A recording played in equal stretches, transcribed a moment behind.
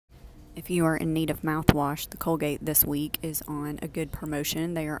If you are in need of mouthwash, the Colgate this week is on a good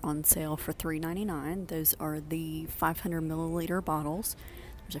promotion. They are on sale for $3.99. Those are the 500 milliliter bottles.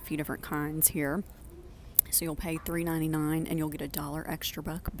 There's a few different kinds here. So you'll pay $3.99 and you'll get $1 extra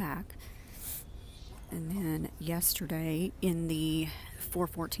buck back. And then yesterday in the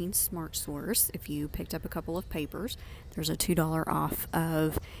 414 Smart Source, if you picked up a couple of papers, there's a $2 off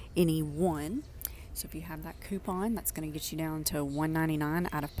of any one. So if you have that coupon, that's going to get you down to $1.99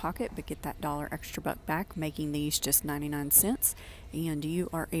 out of pocket, but get that $1 extra buck back, making these just 99 cents. And you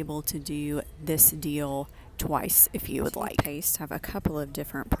are able to do this deal twice if you would like. Paste have a couple of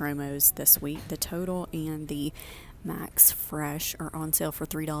different promos this week. The Total and the Max Fresh are on sale for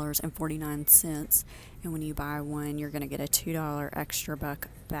 $3.49. And when you buy one, you're going to get a $2 extra buck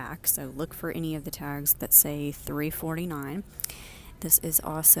back. So look for any of the tags that say $3.49. This is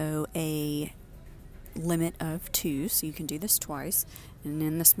also a limit of 2, so you can do this twice. And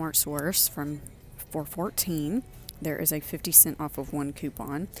in the Smart Source from 414, there is a 50-cent off of one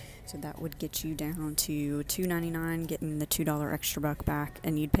coupon, so that would get you down to $2.99, getting the $2 extra buck back,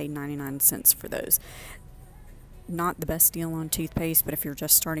 and you'd pay 99 cents for those. Not the best deal on toothpaste, but if you're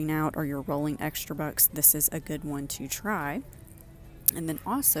just starting out or you're rolling extra bucks, this is a good one to try. And then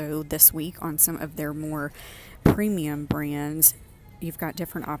also this week on some of their more premium brands, you've got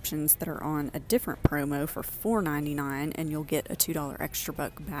different options that are on a different promo for $4.99, and you'll get a $2 extra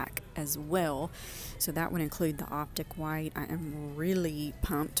buck back as well. So that would include the Optic White. I am really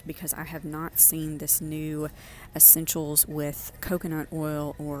pumped because I have not seen this new Essentials with coconut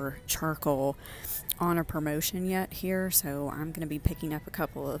oil or charcoal on a promotion yet here. So I'm going to be picking up a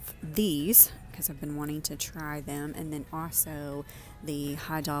couple of these because I've been wanting to try them. And then also the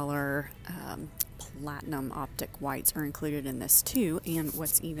high dollar Platinum Optic Whites are included in this too. And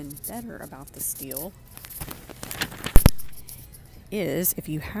what's even better about this deal is if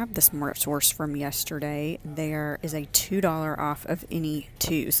you have the Smart Source from yesterday, there is a $2 off of any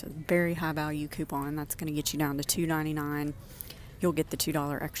two. So very high value coupon. That's going to get you down to $2.99. You'll get the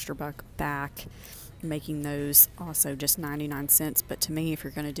 $2 extra buck back, making those also just 99 cents. But to me, if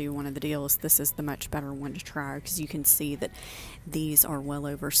you're going to do one of the deals, this is the much better one to try, because you can see that these are well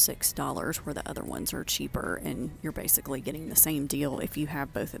over $6 where the other ones are cheaper, and you're basically getting the same deal if you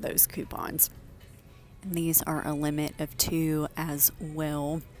have both of those coupons. And these are a limit of 2 as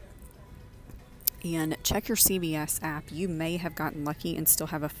well. And check your CVS app. You may have gotten lucky and still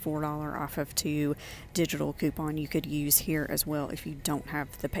have a $4 off of 2 digital coupon you could use here as well if you don't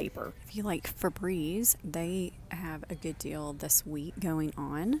have the paper. If you like Febreze, they have a good deal this week going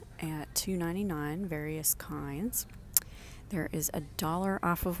on at $2.99, various kinds. There is a $1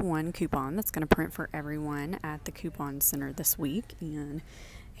 off of one coupon that's going to print for everyone at the coupon center this week, and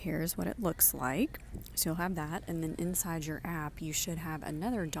here's what it looks like. So you'll have that, and then inside your app you should have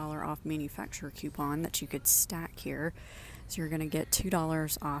another $1 off manufacturer coupon that you could stack here. So you're going to get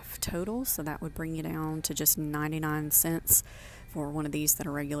 $2 off total, so that would bring you down to just 99 cents for one of these that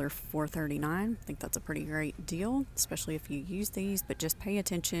are regular $4.39. I think that's a pretty great deal, especially if you use these, but just pay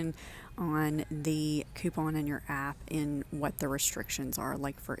attention on the coupon in your app and what the restrictions are.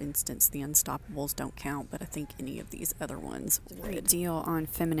 Like for instance, the Unstoppables don't count, but I think any of these other ones would. Great deal on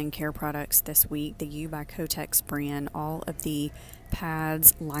feminine care products this week. The U by Kotex brand, all of the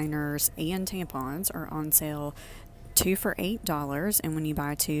pads, liners, and tampons are on sale 2 for $8, and when you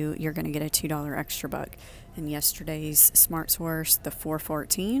buy 2, you're going to get a $2 extra buck. In yesterday's Smart Source, the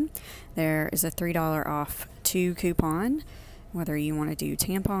 414, there is a $3 off 2 coupon, whether you want to do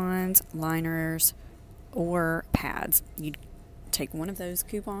tampons, liners, or pads. You'd take one of those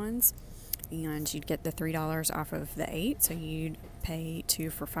coupons and you'd get the $3 off of the 8, so you'd pay 2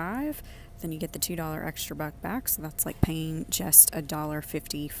 for 5. Then you get the $2 extra buck back, so that's like paying just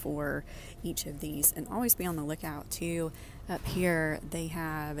 $1.50 for each of these. And always be on the lookout too. Up here they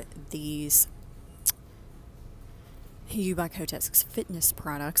have these U by Kotex fitness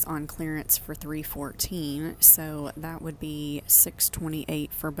products on clearance for $3.14, so that would be $6.28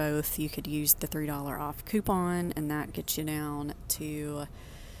 for both. You could use the $3 off coupon, and that gets you down to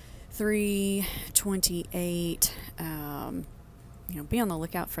 $3.28. You know, be on the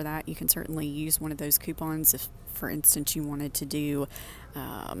lookout for that. You can certainly use one of those coupons if, for instance, you wanted to do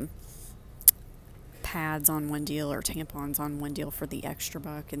pads on one deal or tampons on one deal for the extra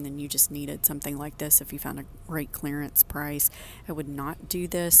buck, and then you just needed something like this if you found a great clearance price. I would not do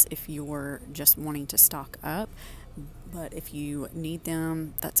this if you're just wanting to stock up, but if you need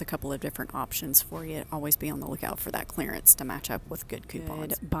them, that's a couple of different options for you. Always be on the lookout for that clearance to match up with good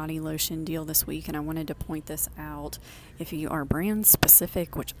coupons. Good body lotion deal this week, and I wanted to point this out. If you are brand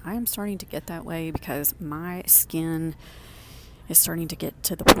specific, which I am starting to get that way because my skin is starting to get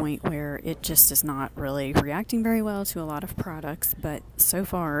to the point where it just is not really reacting very well to a lot of products. But so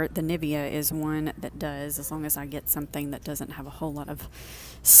far, the Nivea is one that does, as long as I get something that doesn't have a whole lot of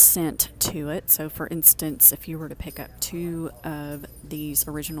scent to it. So for instance, if you were to pick up 2 of these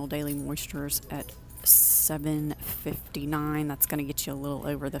Original Daily Moistures at $7.59, that's going to get you a little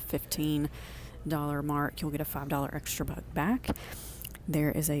over the $15 mark. You'll get a $5 extra buck back.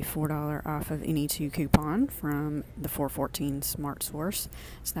 There is a $4 off of any 2 coupon from the 414 Smart Source,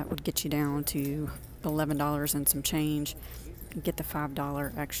 so that would get you down to $11 and some change. Get the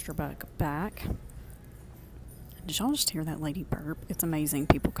 $5 extra buck back. Did y'all just hear that lady burp? It's amazing.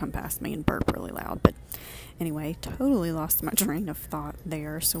 People come past me and burp really loud. But anyway, totally lost my train of thought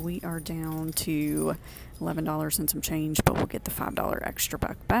there. So we are down to $11 and some change, but we'll get the $5 extra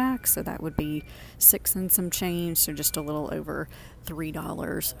buck back. So that would be $6 and some change. So just a little over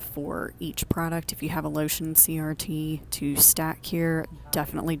 $3 for each product. If you have a lotion CRT to stack here,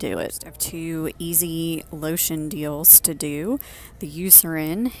 definitely do it. I have 2 easy lotion deals to do. The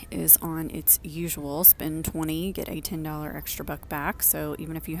Eucerin is on its usual spend 20, get a $10 extra buck back. So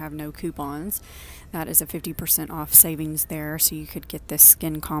even if you have no coupons, that is a 50% off savings there. So you could get this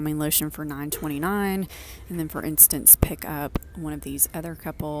skin calming lotion for $9.29, and then for instance pick up one of these other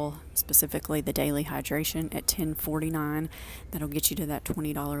couple, specifically the Daily Hydration at $10.49. That'll get you to that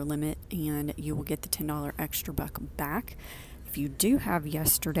 $20 limit, and you will get the $10 extra buck back. If you do have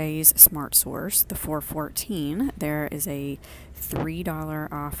yesterday's Smart Source, the 414, there is a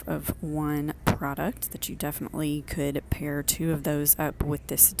 $3 off of 1 product that you definitely could pair 2 of those up with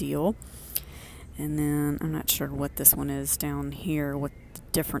this deal. And then I'm not sure what this one is down here, what the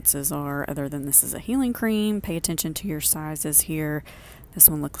differences are, other than this is a healing cream. Pay attention to your sizes here. This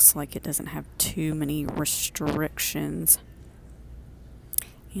one looks like it doesn't have too many restrictions.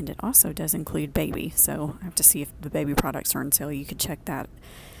 And it also does include baby, so I have to see if the baby products are on sale. You could check that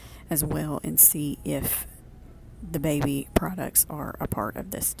as well and see if the baby products are a part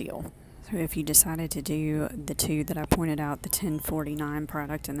of this deal. So if you decided to do the 2 that I pointed out, the $10.49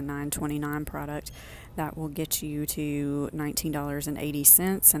 product and the $9.29 product, that will get you to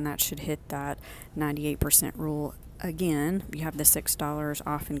 $19.80, and that should hit that 98% rule. Again, you have the $6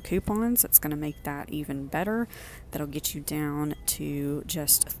 off in coupons. That's going to make that even better. That'll get you down to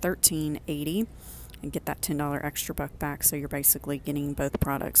just $13.80 and get that $10 extra buck back. So you're basically getting both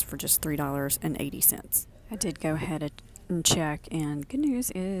products for just $3.80. I did go ahead and check, and good news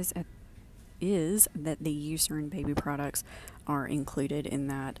is that the Eucerin baby products are included in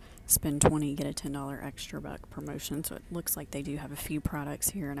that spend 20 get a $10 extra buck promotion. So it looks like they do have a few products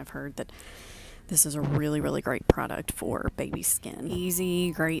here, and I've heard that this is a really, really great product for baby skin.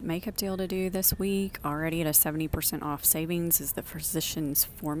 Easy, great makeup deal to do this week. Already at a 70% off savings is the Physicians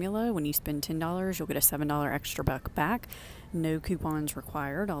Formula. When you spend $10, you'll get a $7 extra buck back. No coupons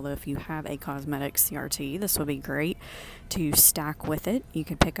required, although if you have a cosmetic CRT, this will be great to stack with it. You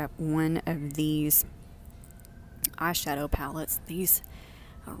could pick up one of these eyeshadow palettes. These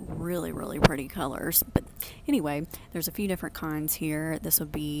are really, really pretty colors. But anyway, there's a few different kinds here. This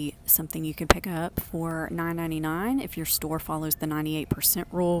would be something you can pick up for $9.99 if your store follows the 98%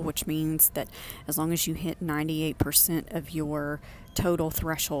 rule, which means that as long as you hit 98% of your total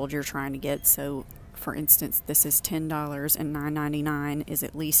threshold you're trying to get. So for instance, this is $10 and $9.99 is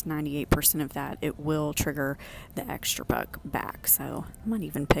at least 98% of that. It will trigger the extra buck back. So I might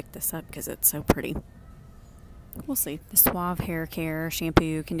even pick this up because it's so pretty. We'll see. The Suave Hair Care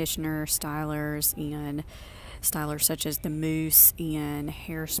shampoo, conditioner, stylers, and stylers such as the mousse and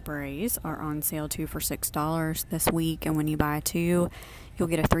hairsprays are on sale 2 for $6 this week. And when you buy 2, you'll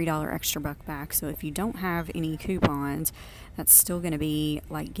get a $3 extra buck back. So if you don't have any coupons, that's still going to be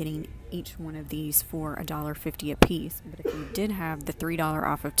like getting each one of these for $1.50 a piece. But if you did have the $3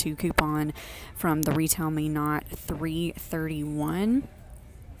 off of 2 coupon from the Retail Me Not $3.31,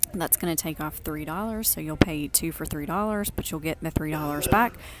 that's going to take off $3, so you'll pay 2 for $3, but you'll get the $3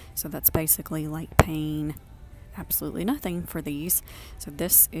 back. So that's basically like paying absolutely nothing for these. So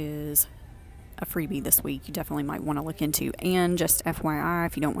this is a freebie this week you definitely might want to look into. And just FYI,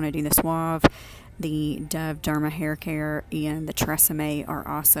 if you don't want to do the Suave, the Dove Derma Hair Care and the Tresemme are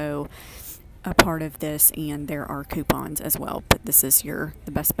also a part of this, and there are coupons as well, but this is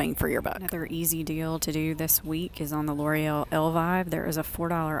the best bang for your buck. Another easy deal to do this week is on the L'Oreal Elvive. There is a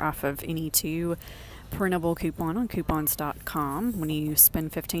 $4 off of any 2 printable coupon on coupons.com. When you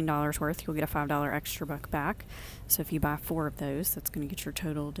spend $15 worth, you'll get a $5 extra buck back. So if you buy 4 of those, that's going to get your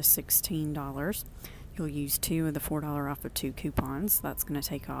total to $16. You'll use 2 of the $4 off of 2 coupons. That's going to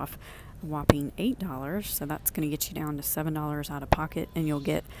take off whopping $8, so that's going to get you down to $7 out of pocket, and you'll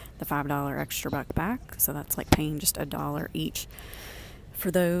get the $5 extra buck back, so that's like paying just $1 each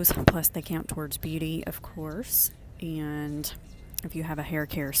for those, plus they count towards beauty, of course. And if you have a hair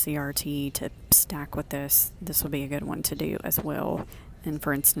care CRT to stack with this will be a good one to do as well. And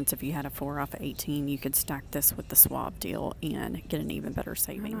for instance, if you had a 4 off of 18, you could stack this with the swab deal and get an even better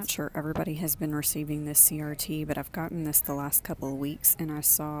savings. I'm not sure everybody has been receiving this CRT, but I've gotten this the last couple of weeks, and I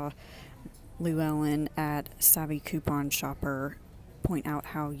saw Llewellyn at Savvy Coupon Shopper point out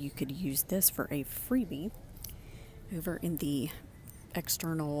how you could use this for a freebie over in the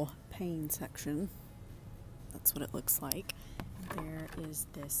external pain section. That's what it looks like. There is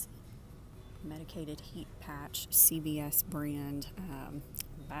this medicated heat patch, CVS brand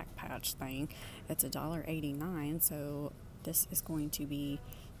back patch thing. It's $1.89, so this is going to be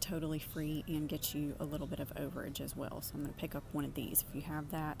totally free and get you a little bit of overage as well. So I'm going to pick up one of these. If you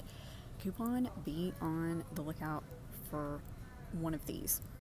have that coupon, be on the lookout for one of these.